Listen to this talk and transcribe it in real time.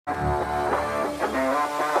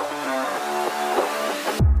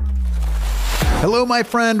Hello, my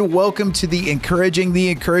friend. Welcome to the Encouraging the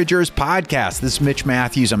Encouragers podcast. This is Mitch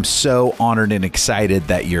Matthews. I'm so honored and excited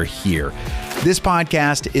that you're here. This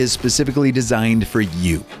podcast is specifically designed for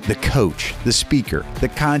you, the coach, the speaker, the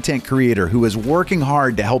content creator who is working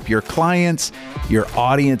hard to help your clients, your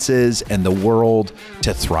audiences, and the world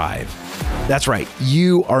to thrive. That's right.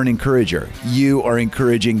 You are an encourager. You are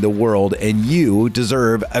encouraging the world, and you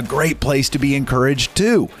deserve a great place to be encouraged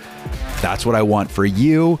too. That's what I want for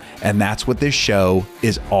you, and that's what this show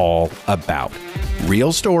is all about.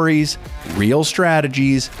 Real stories, real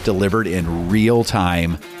strategies delivered in real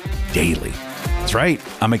time daily. That's right.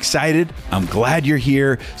 I'm excited. I'm glad you're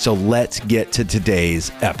here. So let's get to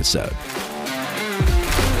today's episode.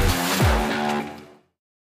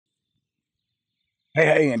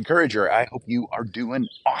 Hey, encourager. I hope you are doing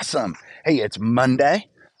awesome. Hey, it's Monday.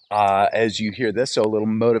 As you hear this, so a little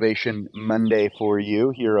motivation Monday for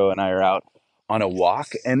you. Hero and I are out on a walk,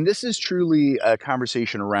 and this is truly a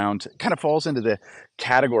conversation around, kind of falls into the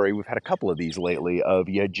category, we've had a couple of these lately, of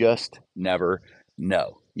you just never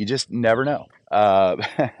know. You just never know.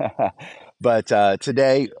 But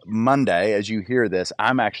today, Monday, as you hear this,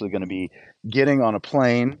 I'm actually going to be getting on a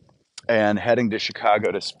plane and heading to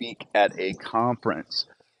Chicago to speak at a conference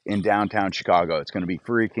in downtown Chicago. It's going to be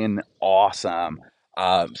freaking awesome.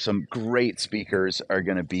 Some great speakers are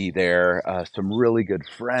going to be there. Some really good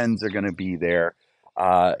friends are going to be there.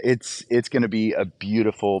 It's going to be a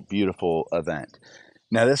beautiful, beautiful event.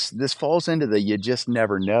 Now, this falls into the you just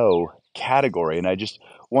never know category, and I just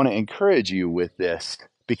want to encourage you with this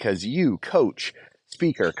because you, coach,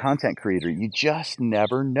 speaker, content creator, you just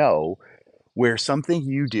never know where something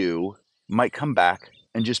you do might come back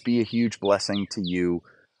and just be a huge blessing to you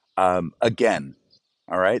again.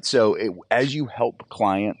 All right. So as you help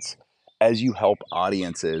clients, as you help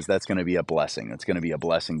audiences, that's going to be a blessing. It's going to be a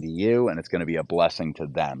blessing to you, and it's going to be a blessing to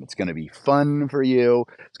them. It's going to be fun for you.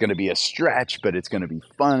 It's going to be a stretch, but it's going to be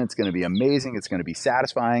fun. It's going to be amazing. It's going to be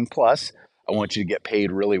satisfying. Plus, I want you to get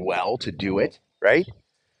paid really well to do it, right?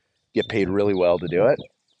 Get paid really well to do it.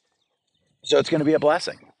 So it's going to be a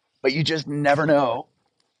blessing. But you just never know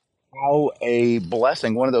how a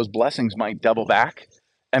blessing, one of those blessings, might double back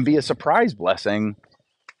and be a surprise blessing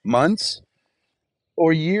months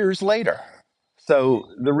or years later. So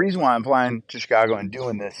the reason why I'm flying to Chicago and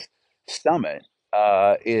doing this summit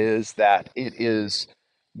is that it is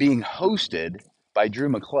being hosted by Drew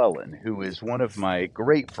McClellan, who is one of my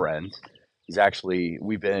great friends.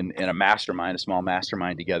 We've been in a small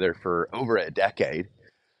mastermind together for over a decade.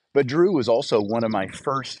 But Drew was also one of my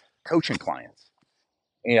first coaching clients.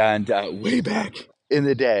 And way back in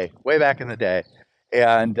the day.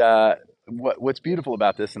 And what's beautiful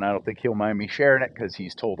about this, and I don't think he'll mind me sharing it because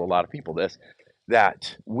he's told a lot of people this,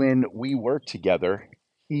 that when we worked together,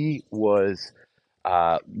 he was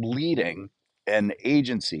leading an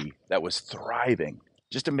agency that was thriving,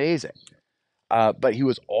 just amazing. But he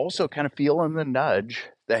was also kind of feeling the nudge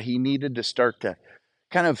that he needed to start to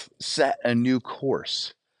kind of set a new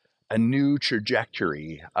course, a new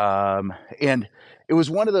trajectory. And it was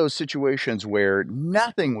one of those situations where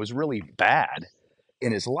nothing was really bad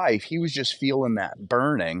in his life. He was just feeling that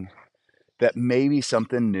burning that maybe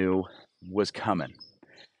something new was coming.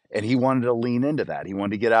 And he wanted to lean into that. He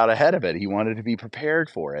wanted to get out ahead of it. He wanted to be prepared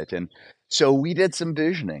for it. And so we did some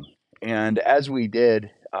visioning. And as we did,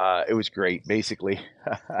 it was great. Basically,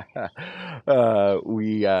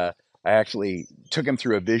 I actually took him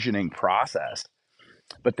through a visioning process,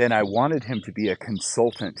 but then I wanted him to be a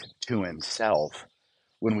consultant to himself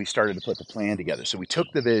when we started to put the plan together. So we took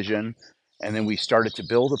the vision and then we started to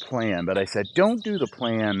build a plan. But I said, don't do the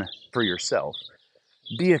plan for yourself.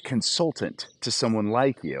 Be a consultant to someone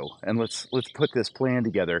like you, and let's put this plan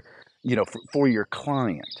together, for your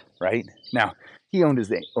client, right? Now, he owned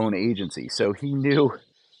his own agency, so he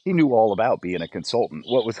knew all about being a consultant.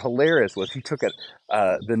 What was hilarious was he took it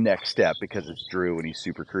the next step because it's Drew and he's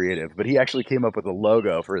super creative. But he actually came up with a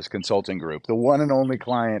logo for his consulting group, the one and only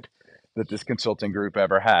client that this consulting group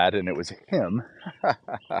ever had, and it was him.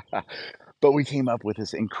 But we came up with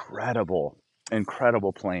this incredible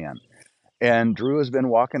plan. And Drew has been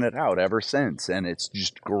walking it out ever since, and it's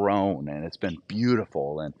just grown, and it's been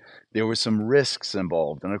beautiful. And there were some risks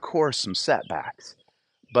involved, and of course, some setbacks.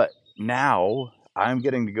 But now I'm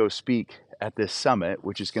getting to go speak at this summit,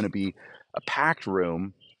 which is going to be a packed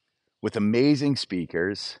room with amazing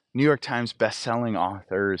speakers, New York Times best-selling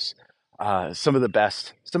authors, some of the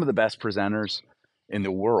best presenters in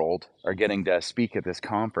the world are getting to speak at this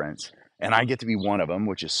conference, and I get to be one of them,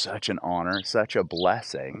 which is such an honor, such a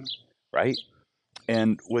blessing, right?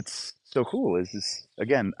 And what's so cool is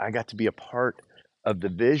again, I got to be a part of the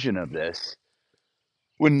vision of this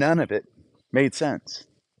when none of it made sense.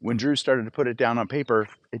 When Drew started to put it down on paper,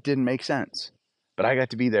 it didn't make sense. But I got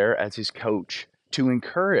to be there as his coach to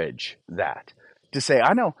encourage that, to say,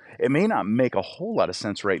 I know it may not make a whole lot of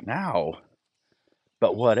sense right now,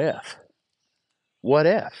 but what if? What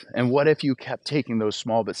if? And what if you kept taking those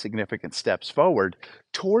small but significant steps forward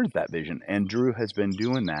toward that vision? And Drew has been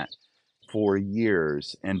doing that for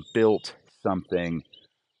years and built something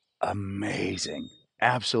amazing,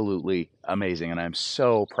 absolutely amazing. And I'm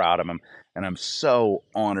so proud of him. And I'm so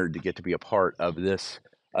honored to get to be a part of this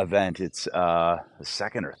event. It's the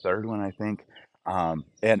second or third one, I think.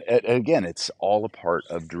 And again, it's all a part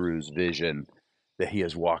of Drew's vision that he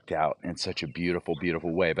has walked out in such a beautiful,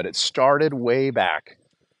 beautiful way. But it started way back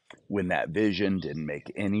when that vision didn't make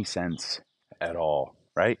any sense at all,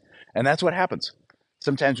 right? And that's what happens.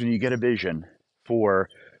 Sometimes when you get a vision for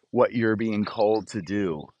what you're being called to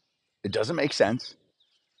do, it doesn't make sense.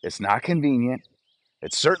 It's not convenient.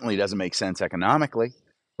 It certainly doesn't make sense economically,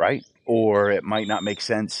 right? Or it might not make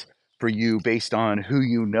sense for you based on who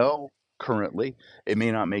you know currently. It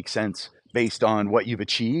may not make sense based on what you've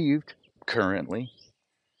achieved currently.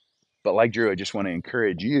 But like Drew, I just want to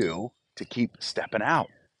encourage you to keep stepping out.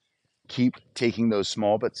 Keep taking those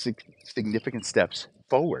small but significant steps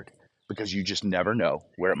forward, because you just never know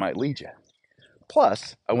where it might lead you.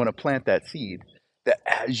 Plus, I want to plant that seed that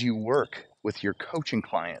as you work with your coaching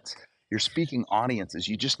clients, your speaking audiences,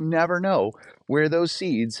 you just never know where those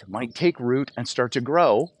seeds might take root and start to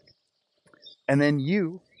grow. And then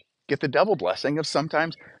you get the double blessing of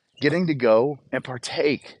sometimes getting to go and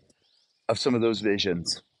partake of some of those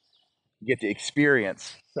visions. You get to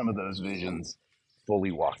experience some of those visions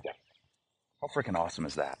fully walked out. How freaking awesome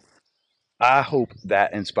is that? I hope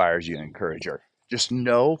that inspires you and encourages you. Just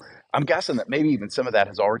know, I'm guessing that maybe even some of that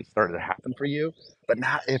has already started to happen for you, but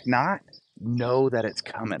if not, know that it's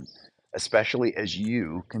coming, especially as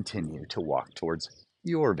you continue to walk towards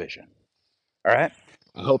your vision. All right?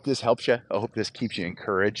 I hope this helps you. I hope this keeps you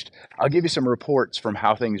encouraged. I'll give you some reports from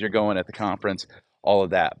how things are going at the conference, all of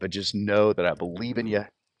that, but just know that I believe in you.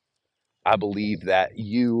 I believe that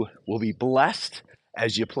you will be blessed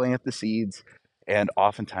as you plant the seeds, and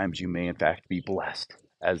oftentimes you may in fact be blessed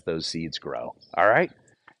as those seeds grow. All right?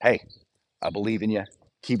 Hey, I believe in you.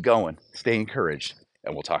 Keep going. Stay encouraged,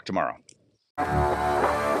 and we'll talk tomorrow.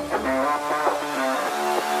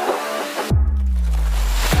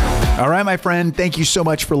 All right, my friend, thank you so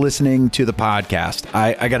much for listening to the podcast.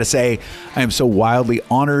 I got to say, I am so wildly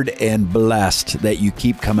honored and blessed that you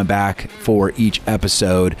keep coming back for each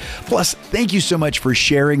episode. Plus, thank you so much for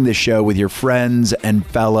sharing the show with your friends and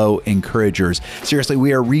fellow encouragers. Seriously,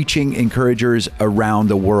 we are reaching encouragers around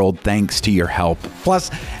the world thanks to your help. Plus,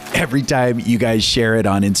 every time you guys share it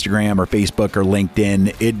on Instagram or Facebook or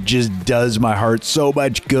LinkedIn, it just does my heart so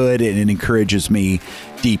much good and it encourages me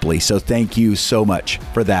deeply. So thank you so much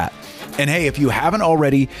for that. And hey, if you haven't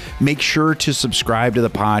already, make sure to subscribe to the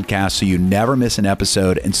podcast so you never miss an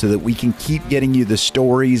episode and so that we can keep getting you the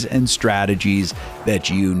stories and strategies that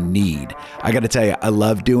you need. I got to tell you, I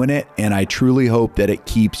love doing it, and I truly hope that it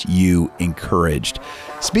keeps you encouraged.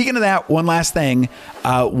 Speaking of that, one last thing,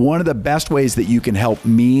 one of the best ways that you can help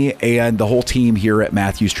me and the whole team here at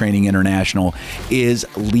Matthews Training International is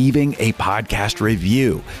leaving a podcast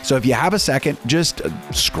review. So if you have a second, just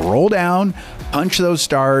scroll down, punch those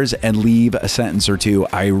stars, and leave a sentence or two.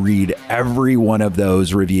 I read every one of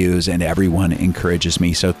those reviews, and everyone encourages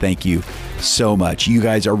me. So thank you so much. You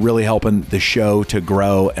guys are really helping the show to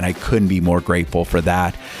grow, and I couldn't be more grateful for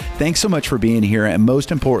that. Thanks so much for being here. And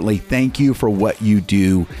most importantly, thank you for what you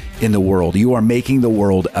do in the world. You are making the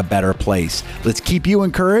world a better place. Let's keep you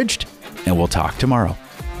encouraged, and we'll talk tomorrow.